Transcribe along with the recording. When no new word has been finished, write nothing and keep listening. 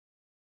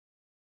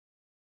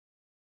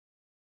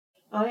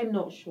I'm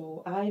not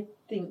sure. I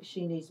think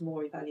she needs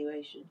more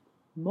evaluation.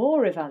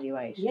 More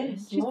evaluation?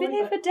 Yes. She's been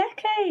here for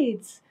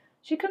decades.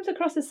 She comes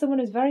across as someone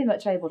who's very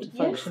much able to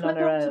function on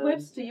her own. Dr.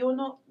 Webster, you're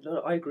not... No,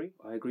 I agree.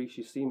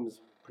 She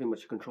seems pretty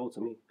much in control to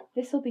me.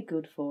 This'll be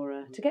good for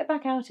her. To get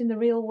back out in the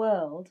real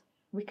world,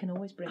 we can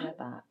always bring her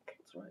back.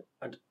 That's right.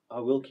 And I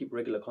will keep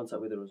regular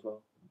contact with her as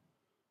well.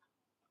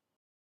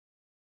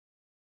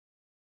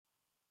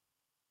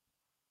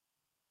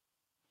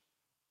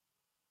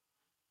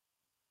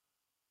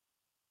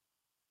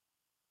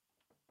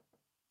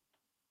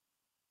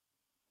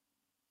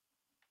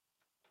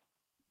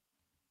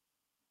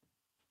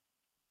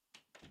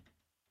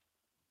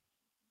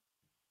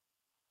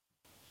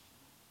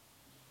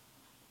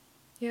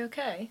 You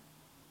okay?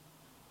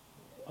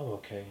 I'm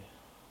okay.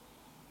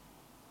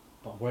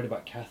 But I'm worried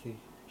about Kathy.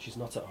 She's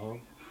not at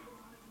home.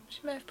 She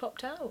may have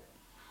popped out.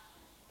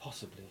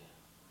 Possibly.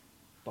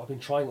 But I've been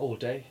trying all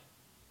day.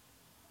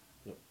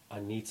 Look, I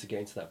need to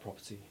get into that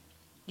property.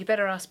 You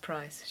better ask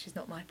Price. She's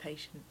not my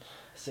patient.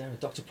 Sarah,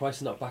 Dr. Price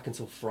is not back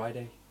until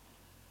Friday.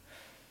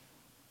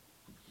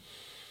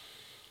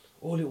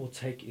 All it will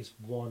take is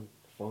one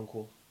phone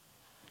call.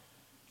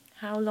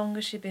 How long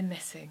has she been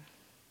missing?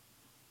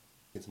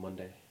 It's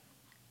Monday.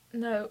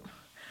 No,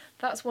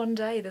 that's one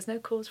day. There's no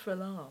cause for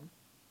alarm.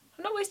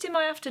 I'm not wasting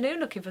my afternoon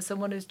looking for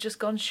someone who's just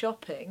gone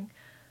shopping.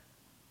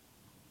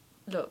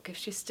 Look, if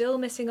she's still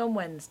missing on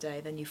Wednesday,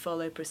 then you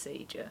follow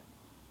procedure.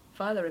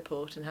 File a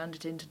report and hand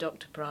it in to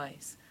Dr.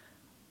 Price.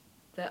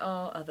 There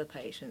are other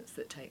patients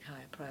that take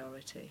higher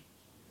priority.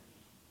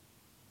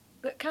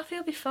 But Kathy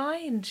will be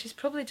fine. She's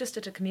probably just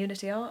at a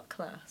community art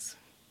class.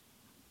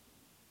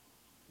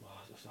 Well,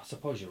 I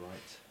suppose you're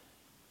right.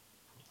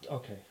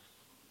 Okay.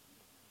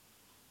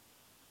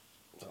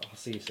 I'll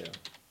see you, Sarah.